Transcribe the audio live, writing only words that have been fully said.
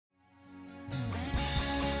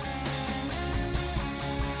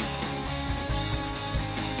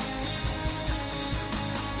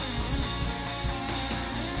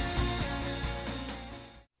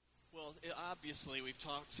obviously, we've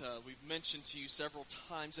mentioned to you several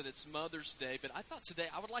times that it's Mother's Day, but I thought today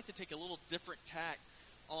I would like to take a little different tack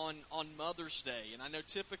on Mother's Day. And I know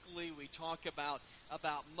typically we talk about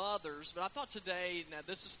mothers, but I thought today, now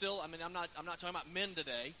this is still, I'm not talking about men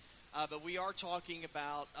today, but we are talking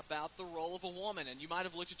about the role of a woman. And you might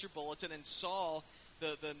have looked at your bulletin and saw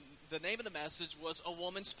the name of the message was A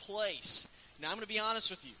Woman's Place. Now, I'm going to be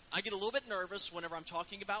honest with you. I get a little bit nervous whenever I'm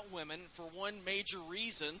talking about women for one major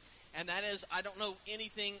reason, and that is I don't know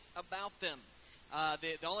anything about them.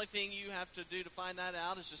 The only thing you have to do to find that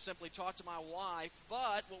out is just simply talk to my wife.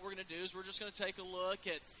 But what we're going to do is we're just going to take a look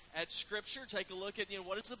at Scripture, take a look at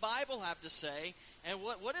what does the Bible have to say, and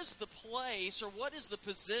what is the place or what is the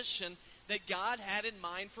position that God had in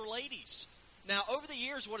mind for ladies. Now, over the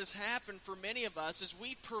years, what has happened for many of us is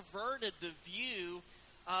we perverted the view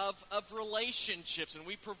of relationships, and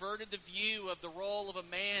we perverted the view of the role of a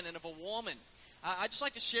man and of a woman. I'd just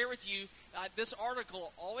like to share with you, this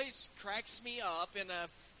article always cracks me up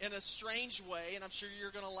in a strange way, and I'm sure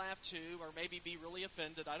you're going to laugh too, or maybe be really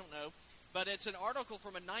offended, I don't know. But it's an article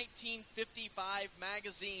from a 1955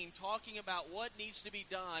 magazine talking about what needs to be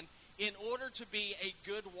done in order to be a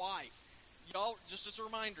good wife. Y'all, just as a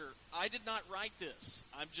reminder, I did not write this.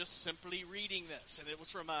 I'm just simply reading this. And it was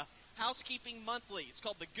from a Housekeeping Monthly. It's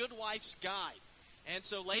called The Good Wife's Guide. And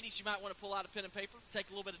so, ladies, you might want to pull out a pen and paper, take a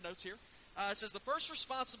little bit of notes here. It says, the first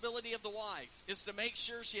responsibility of the wife is to make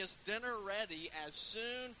sure she has dinner ready as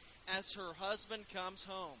soon as her husband comes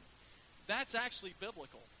home. That's actually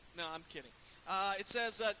biblical. No, I'm kidding. It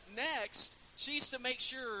says, next, she's to make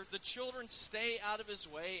sure the children stay out of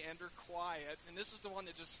his way and are quiet. And this is the one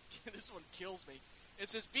that this one kills me. It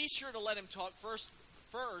says, be sure to let him talk first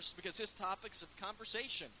because his topics of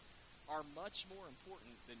conversation are much more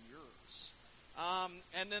important than yours.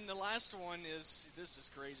 And then the last one is, this is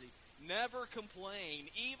crazy. Never complain,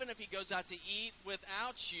 even if he goes out to eat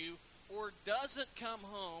without you or doesn't come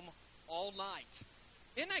home all night.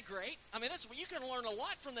 Isn't that great? I mean, you can learn a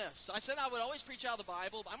lot from this. I said I would always preach out of the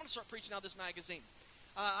Bible, but I'm going to start preaching out of this magazine.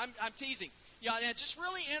 I'm teasing. Yeah, and it's just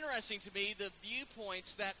really interesting to me, the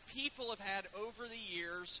viewpoints that people have had over the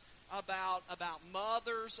years about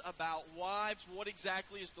mothers, about wives, what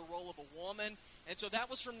exactly is the role of a woman. And so that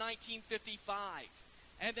was from 1955.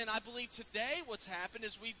 And then I believe today what's happened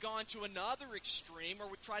is we've gone to another extreme where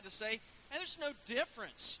we tried to say, hey, there's no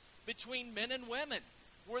difference between men and women.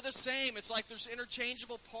 We're the same. It's like there's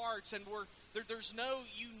interchangeable parts, and there's no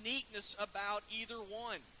uniqueness about either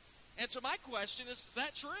one. And so my question is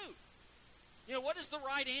that true? What is the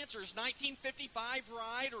right answer? Is 1955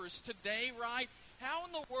 right, or is today right? How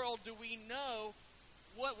in the world do we know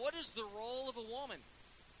what is the role of a woman?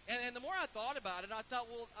 And the more I thought about it, I thought,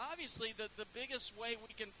 well, obviously the biggest way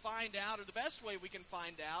we can find out, or the best way we can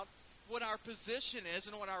find out what our position is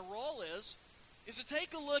and what our role is to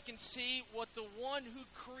take a look and see what the one who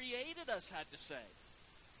created us had to say.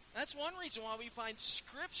 That's one reason why we find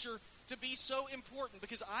Scripture to be so important,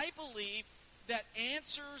 because I believe that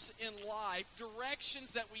answers in life,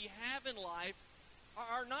 directions that we have in life,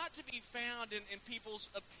 are not to be found in people's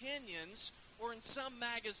opinions or in some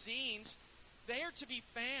magazines. They are to be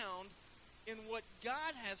found in what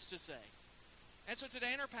God has to say. And so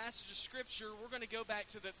today in our passage of Scripture, we're going to go back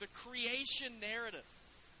to the creation narrative,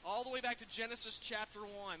 all the way back to Genesis chapter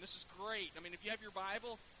 1. This is great. I mean, if you have your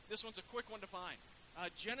Bible, this one's a quick one to find.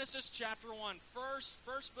 Genesis chapter 1,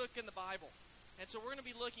 first book in the Bible. And so we're going to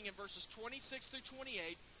be looking at verses 26 through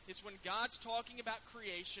 28. It's when God's talking about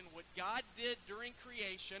creation, what God did during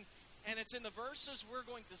creation. And it's in the verses we're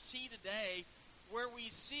going to see today where we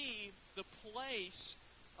see the place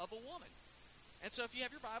of a woman. And so if you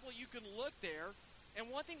have your Bible, you can look there. And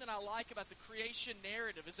one thing that I like about the creation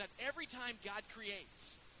narrative is that every time God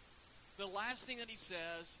creates, the last thing that he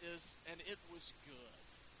says is, and it was good.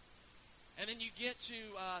 And then you get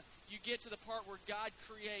to the part where God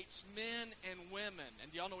creates men and women.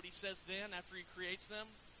 And do y'all know what he says then after he creates them?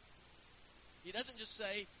 He doesn't just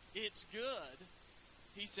say, it's good.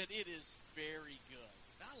 He said, it is very good.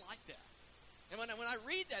 And I like that. And when I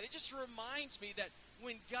read that, it just reminds me that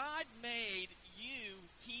when God made you,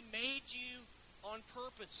 he made you on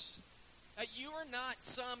purpose. You are not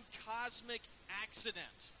some cosmic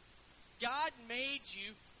accident. God made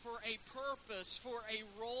you for a purpose, for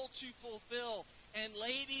a role to fulfill. And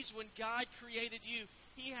ladies, when God created you,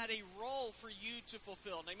 he had a role for you to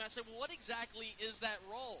fulfill. Now you might say, well, what exactly is that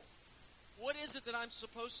role? What is it that I'm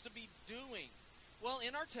supposed to be doing? Well,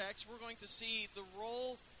 in our text, we're going to see the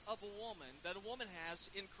role of a woman that a woman has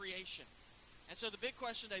in creation. And so the big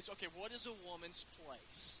question today is, okay, what is a woman's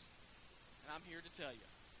place? And I'm here to tell you.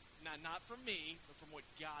 Now, not from me, but from what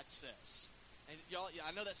God says. And y'all,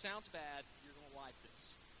 I know that sounds bad. You're going, like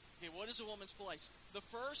this. Okay, what is a woman's place? The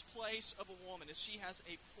first place of a woman is she has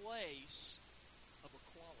a place of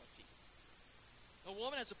equality. A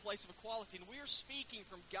woman has a place of equality, and we are speaking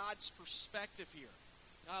from God's perspective here.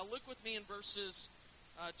 Look with me in verses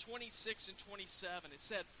 26 and 27. It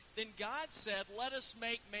said, "Then God said, 'Let us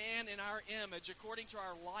make man in our image, according to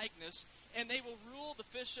our likeness, and they will rule the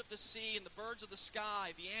fish of the sea and the birds of the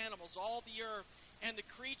sky, the animals, all the earth, and the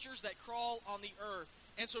creatures that crawl on the earth.'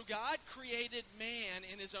 And so God created man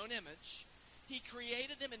in his own image. He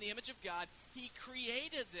created them in the image of God. He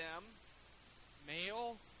created them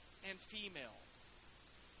male and female."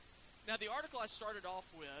 Now, the article I started off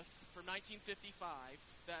with from 1955,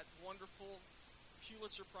 that wonderful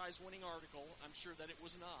Pulitzer Prize winning article, I'm sure that it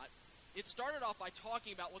was not, it started off by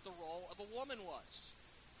talking about what the role of a woman was.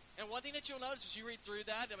 And one thing that you'll notice as you read through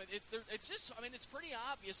that, it's pretty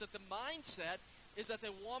obvious that the mindset is that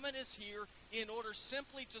the woman is here in order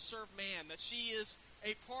simply to serve man, that she is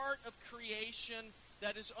a part of creation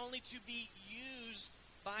that is only to be used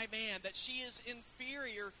by man, that she is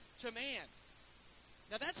inferior to man.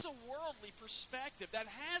 Now, that's the worldly perspective. That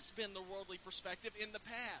has been the worldly perspective in the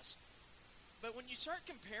past. But when you start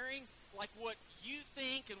comparing like what you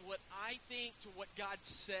think and what I think to what God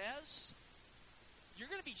says, you're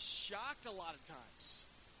going to be shocked a lot of times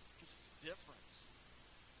because it's different.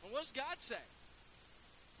 And what does God say?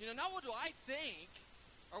 Not what do I think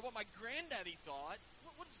or what my granddaddy thought.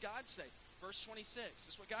 What does God say? Verse 26,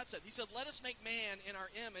 this is what God said. He said, "Let us make man in our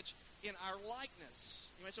image, in our likeness."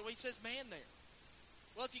 You might say, well, he says man there.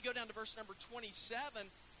 Well, if you go down to verse number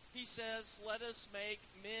 27, he says, "Let us make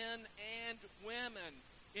men and women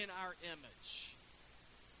in our image."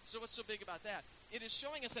 So what's so big about that? It is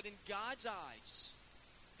showing us that in God's eyes,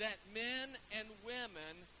 that men and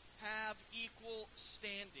women have equal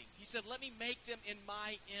standing. He said, "Let me make them in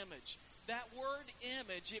my image." That word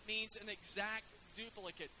image, it means an exact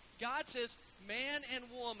duplicate. God says, man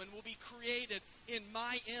and woman will be created in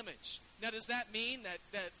my image. Now, does that mean that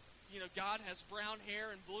God has brown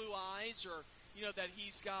hair and blue eyes, or that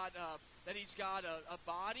he's got a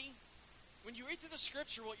body? When you read through the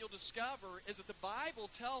Scripture, what you'll discover is that the Bible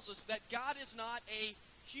tells us that God is not a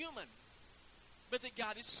human, but that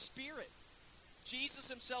God is spirit. Jesus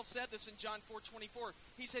himself said this in John 4:24.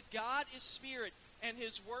 He said, "God is spirit, and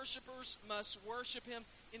his worshipers must worship him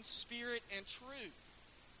in spirit and truth."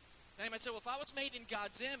 Now you might say, well, if I was made in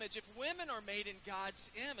God's image, if women are made in God's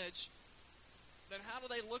image, then how do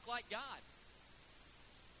they look like God?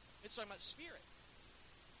 It's talking about spirit.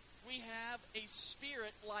 We have a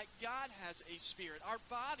spirit like God has a spirit. Our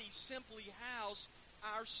bodies simply house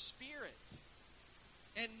our spirit.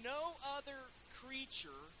 And no other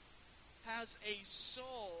creature has a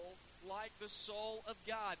soul like the soul of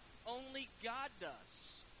God. Only God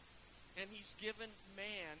does. And he's given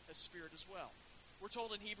man a spirit as well. We're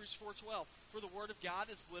told in Hebrews 4:12, "For the word of God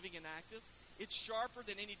is living and active. It's sharper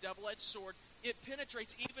than any double-edged sword. It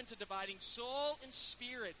penetrates even to dividing soul and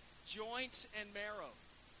spirit, joints and marrow."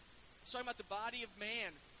 It's talking about the body of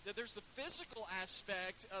man. That there's the physical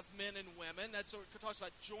aspect of men and women. That's what it talks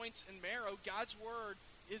about, joints and marrow. God's word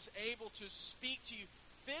is able to speak to you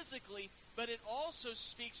physically, but it also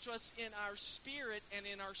speaks to us in our spirit and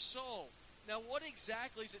in our soul. Now, what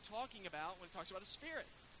exactly is it talking about when it talks about a spirit?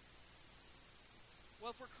 Well,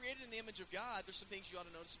 if we're created in the image of God, there's some things you ought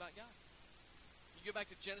to notice about God. You go back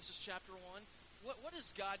to Genesis chapter 1. What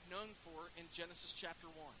is God known for in Genesis chapter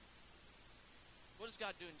 1? What does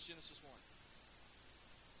God do in Genesis 1?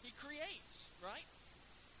 He creates, right?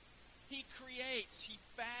 He creates, he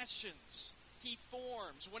fashions, he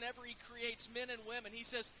forms. Whenever he creates men and women, he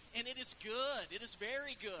says, "And it is good, it is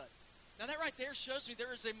very good." Now that right there shows me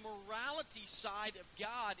there is a morality side of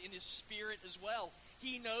God in his spirit as well.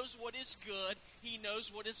 He knows what is good, he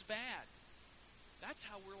knows what is bad. That's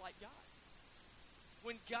how we're like God.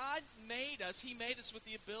 When God made us, he made us with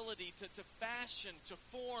the ability to fashion, to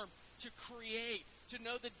form, to create, to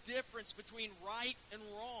know the difference between right and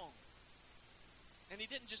wrong. And he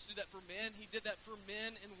didn't just do that for men, he did that for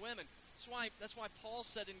men and women. That's why Paul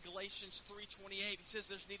said in Galatians 3:28, he says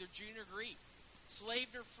there's neither Jew nor Greek,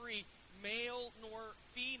 slave nor free, male nor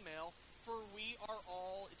female, for we are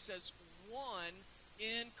all, it says, one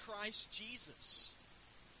in Christ Jesus.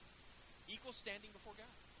 Equal standing before God.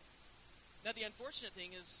 Now the unfortunate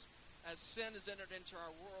thing is, as sin has entered into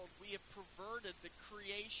our world, we have perverted the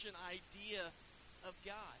creation idea of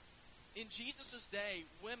God. In Jesus' day,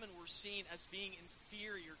 women were seen as being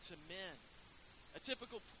inferior to men. A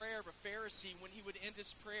typical prayer of a Pharisee, when he would end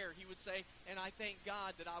his prayer, he would say, "And I thank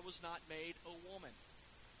God that I was not made a woman."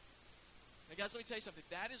 Now guys, let me tell you something.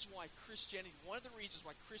 That is why Christianity, one of the reasons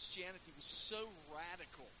why Christianity was so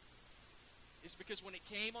radical, is because when it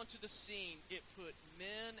came onto the scene, it put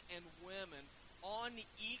men and women on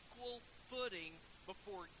equal footing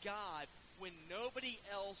before God when nobody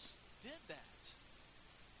else did that.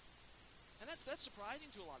 And that's surprising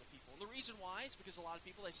to a lot of people. And the reason why is because a lot of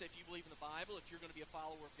people, they say if you believe in the Bible, if you're going to be a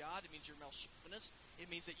follower of God, it means you're male chauvinist. It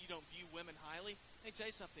means that you don't view women highly. Let me tell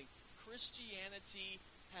you something. Christianity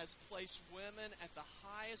has placed women at the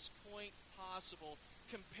highest point possible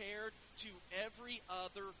compared to every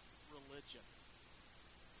other religion.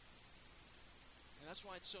 And that's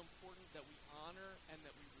why it's so important that we honor and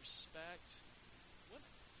that we respect women.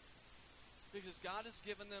 Because God has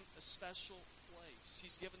given them a special place.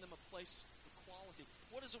 He's given them a place of equality.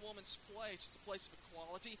 What is a woman's place? It's a place of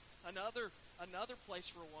equality. Another place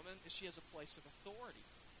for a woman is she has a place of authority.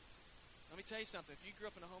 Let me tell you something. If you grew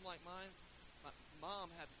up in a home like mine, my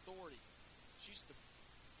mom had authority. She used to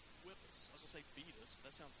whip us. I was going to say beat us,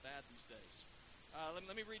 but that sounds bad these days.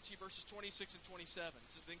 Let me read to you verses 26 and 27.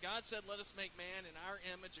 It says, Then God said, Let us make man in our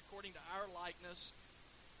image according to our likeness.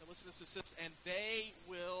 Now listen to this. It says, And they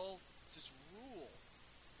will, it says, rule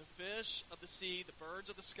the fish of the sea, the birds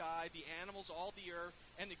of the sky, the animals, all the earth,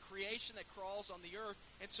 and the creation that crawls on the earth.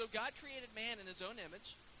 And so God created man in his own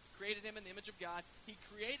image, created him in the image of God. He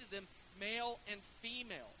created them male and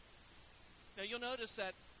female. Now you'll notice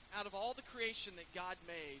that out of all the creation that God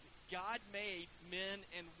made men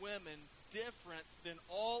and women different than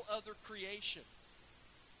all other creation.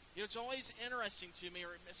 You know, it's always interesting to me,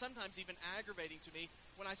 or sometimes even aggravating to me,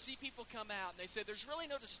 when I see people come out and they say there's really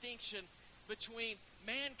no distinction between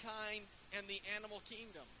mankind and the animal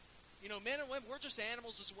kingdom. You know, men and women, we're just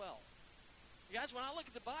animals as well. You guys, when I look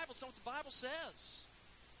at the Bible, it's not what the Bible says.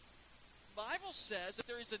 The Bible says that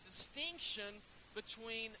there is a distinction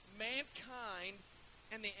between mankind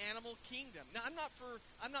and the animal kingdom. Now, I'm not for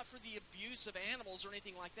the abuse of animals or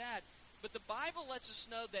anything like that, but the Bible lets us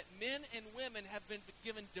know that men and women have been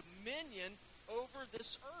given dominion over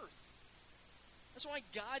this earth. That's why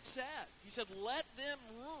God said, He said, let them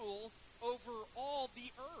rule over all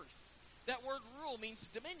the earth. That word rule means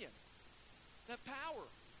dominion, that power.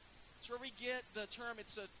 It's where we get the term,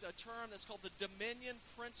 it's a term that's called the dominion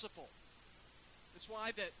principle. It's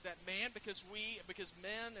why that man, because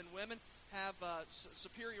men and women have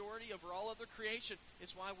superiority over all other creation,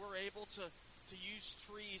 it's why we're able to use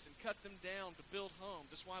trees and cut them down to build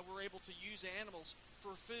homes. It's why we're able to use animals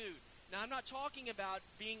for food. Now, I'm not talking about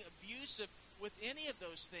being abusive with any of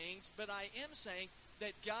those things, but I am saying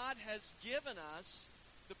that God has given us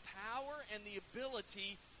the power and the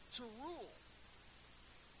ability to rule.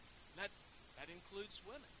 That includes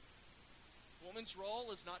women. Woman's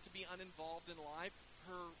role is not to be uninvolved in life.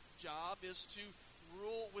 Her job is to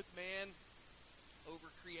rule with man over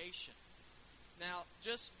creation. Now,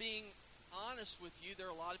 just being honest with you, there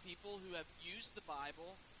are a lot of people who have used the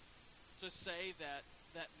Bible to say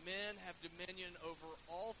that men have dominion over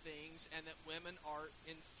all things and that women are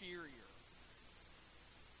inferior.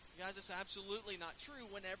 You guys, it's absolutely not true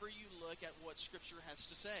whenever you look at what Scripture has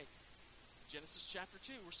to say. Genesis chapter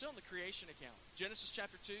 2, we're still in the creation account. Genesis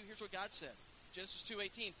chapter 2, here's what God said. Genesis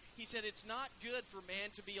 2:18, He said, It's not good for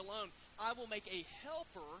man to be alone. I will make a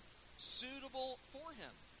helper suitable for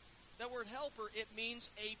him. That word helper, it means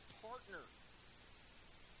a partner.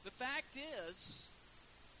 The fact is,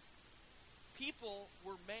 people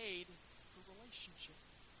were made for relationship.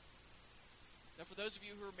 Now, for those of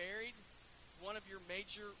you who are married, one of your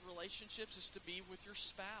major relationships is to be with your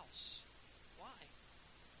spouse. Why?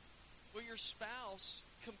 Well, your spouse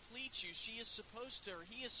completes you. She is supposed to, or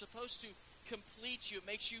he is supposed to complete you. It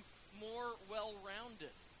makes you more well-rounded.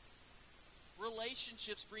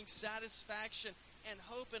 Relationships bring satisfaction and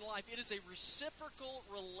hope in life. It is a reciprocal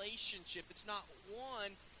relationship. It's not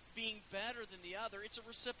one being better than the other. It's a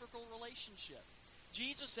reciprocal relationship.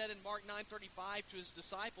 Jesus said in Mark 9:35 to his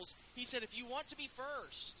disciples, He said, if you want to be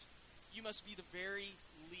first, you must be the very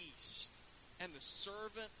least and the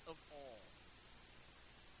servant of all.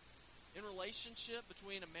 In relationship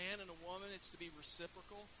between a man and a woman, it's to be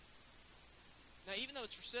reciprocal. Now, even though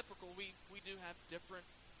it's reciprocal, we do have different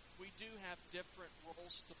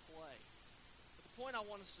roles to play. But the point I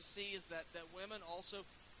want us to see is that women also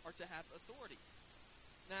are to have authority.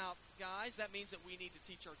 Now, guys, that means that we need to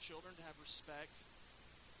teach our children to have respect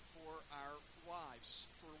for our wives,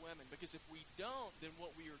 for women. Because if we don't, then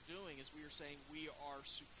what we are doing is we are saying we are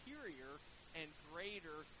superior and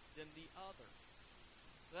greater than the other.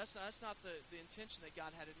 That's not the intention that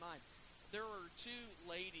God had in mind. There were two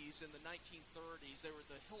ladies in the 1930s. They were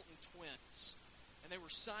the Hilton twins. And they were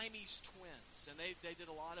Siamese twins. And they did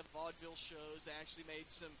a lot of vaudeville shows. They actually made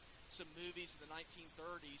some movies in the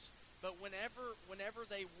 1930s. But whenever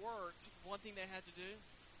they worked, one thing they had to do,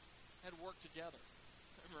 had worked together,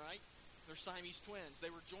 right? They're Siamese twins. They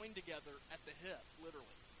were joined together at the hip,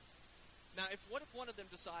 literally. Now, what if one of them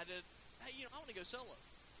decided, hey, I want to go solo?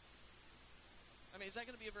 I mean, is that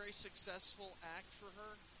going to be a very successful act for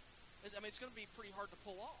her? It's going to be pretty hard to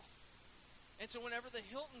pull off. And so whenever the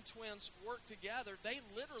Hilton twins worked together, they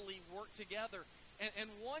literally worked together. And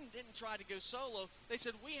one didn't try to go solo. They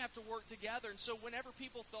said, we have to work together. And so whenever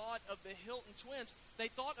people thought of the Hilton twins, they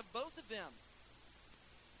thought of both of them.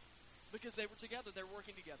 Because they were together, they were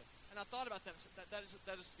working together. And I thought about that. That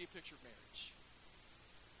is to be a picture of marriage.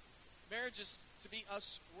 Marriage is to be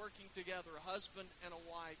us working together, a husband and a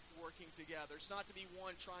wife working together. It's not to be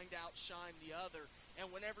one trying to outshine the other.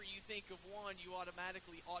 And whenever you think of one, you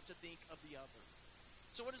automatically ought to think of the other.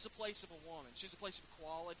 So what is the place of a woman? She's a place of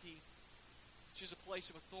equality. She's a place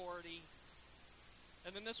of authority.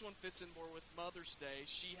 And then this one fits in more with Mother's Day.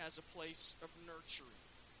 She has a place of nurturing.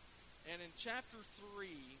 And in chapter 3,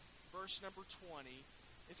 verse number 20,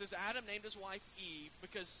 it says, Adam named his wife Eve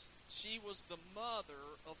because she was the mother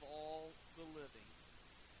of all the living.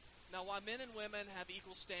 Now, while men and women have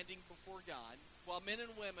equal standing before God, while men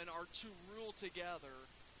and women are to rule together,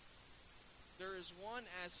 there is one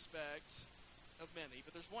aspect of many,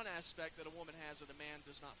 but there's one aspect that a woman has that a man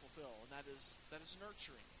does not fulfill, and that is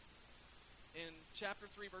nurturing. In chapter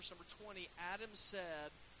 3, verse number 20, Adam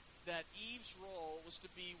said that Eve's role was to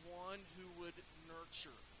be one who would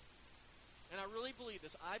nurture. And I really believe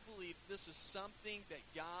this. I believe this is something that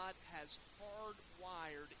God has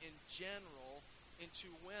hardwired in general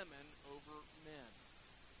into women over men.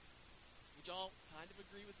 Would y'all kind of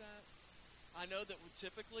agree with that? I know that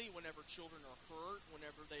typically, whenever children are hurt,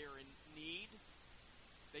 whenever they are in need,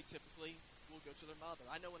 they typically will go to their mother.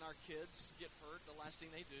 I know when our kids get hurt, the last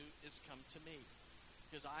thing they do is come to me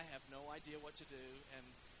because I have no idea what to do. And,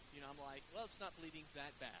 I'm like, well, it's not bleeding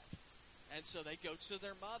that bad. And so they go to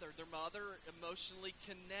their mother. Their mother emotionally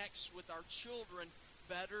connects with our children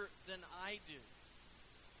better than I do.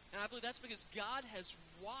 And I believe that's because God has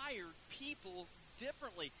wired people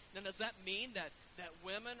differently. Now, does that mean that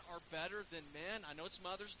women are better than men? I know it's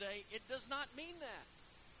Mother's Day. It does not mean that.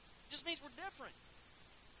 It just means we're different.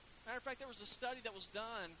 Matter of fact, there was a study that was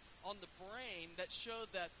done on the brain that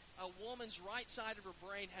showed that a woman's right side of her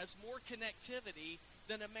brain has more connectivity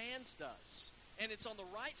than a man's does. And it's on the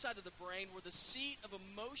right side of the brain where the seat of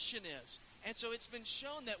emotion is. And so it's been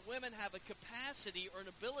shown that women have a capacity or an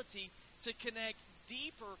ability to connect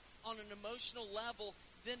deeper on an emotional level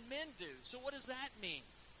than men do. So what does that mean?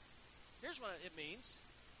 Here's what it means.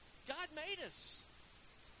 God made us.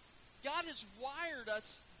 God has wired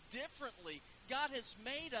us differently. God has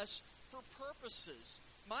made us for purposes.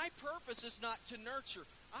 My purpose is not to nurture.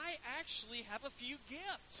 I actually have a few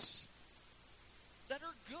gifts that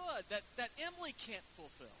are good, that Emily can't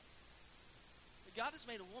fulfill. But God has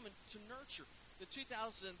made a woman to nurture. The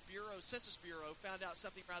 2000 Census Bureau found out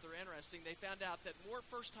something rather interesting. They found out that more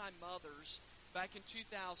first-time mothers back in 2000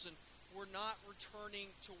 were not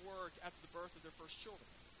returning to work after the birth of their first children.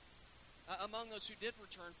 Among those who did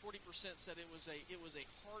return, 40% said it was a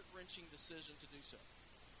heart-wrenching decision to do so.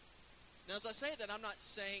 Now, as I say that, I'm not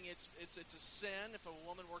saying it's a sin if a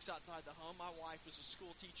woman works outside the home. My wife was a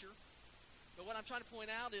school teacher. But what I'm trying to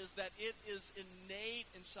point out is that it is innate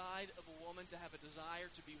inside of a woman to have a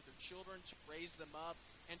desire to be with her children, to raise them up,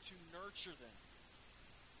 and to nurture them.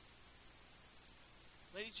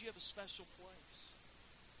 Ladies, you have a special place.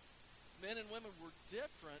 Men and women were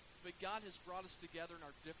different, but God has brought us together in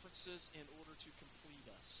our differences in order to complete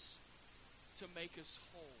us, to make us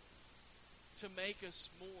whole, to make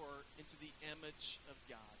us more into the image of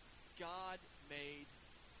God. God made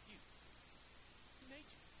you. He made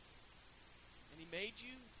you. And He made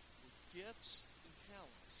you with gifts and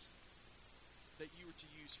talents that you were to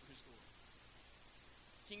use for His glory.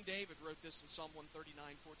 King David wrote this in Psalm 139,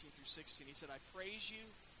 14 through 16. He said, I praise you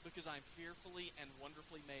because I am fearfully and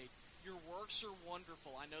wonderfully made. Your works are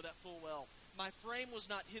wonderful. I know that full well. My frame was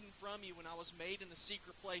not hidden from you when I was made in the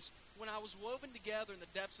secret place. When I was woven together in the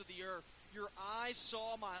depths of the earth, your eyes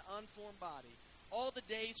saw my unformed body. All the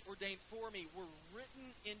days ordained for me were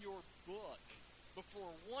written in your book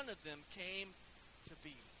before one of them came to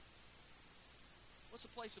be. What's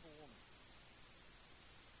the place of a woman?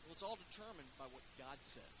 Well, it's all determined by what God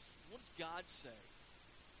says. What does God say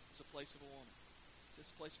is a place of a woman? It's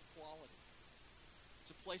a place of quality. It's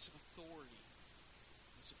a place of authority.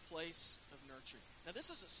 It's a place of nurturing. Now, this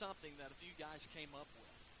isn't something that a few guys came up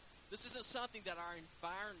with. This isn't something that our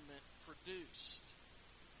environment produced.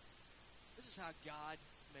 This is how God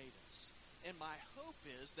made us. And my hope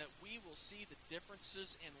is that we will see the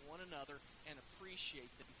differences in one another and appreciate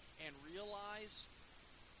them and realize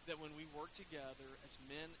that when we work together as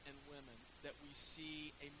men and women, that we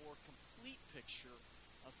see a more complete picture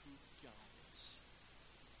of who God is.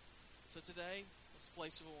 So today, what's the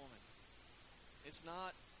place of a woman? It's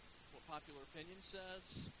not what popular opinion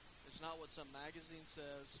says. It's not what some magazine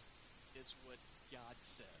says. It's what God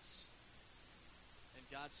says. And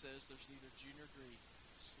God says there's neither Jew nor Greek,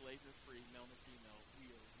 slave nor free, male nor female. We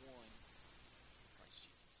are one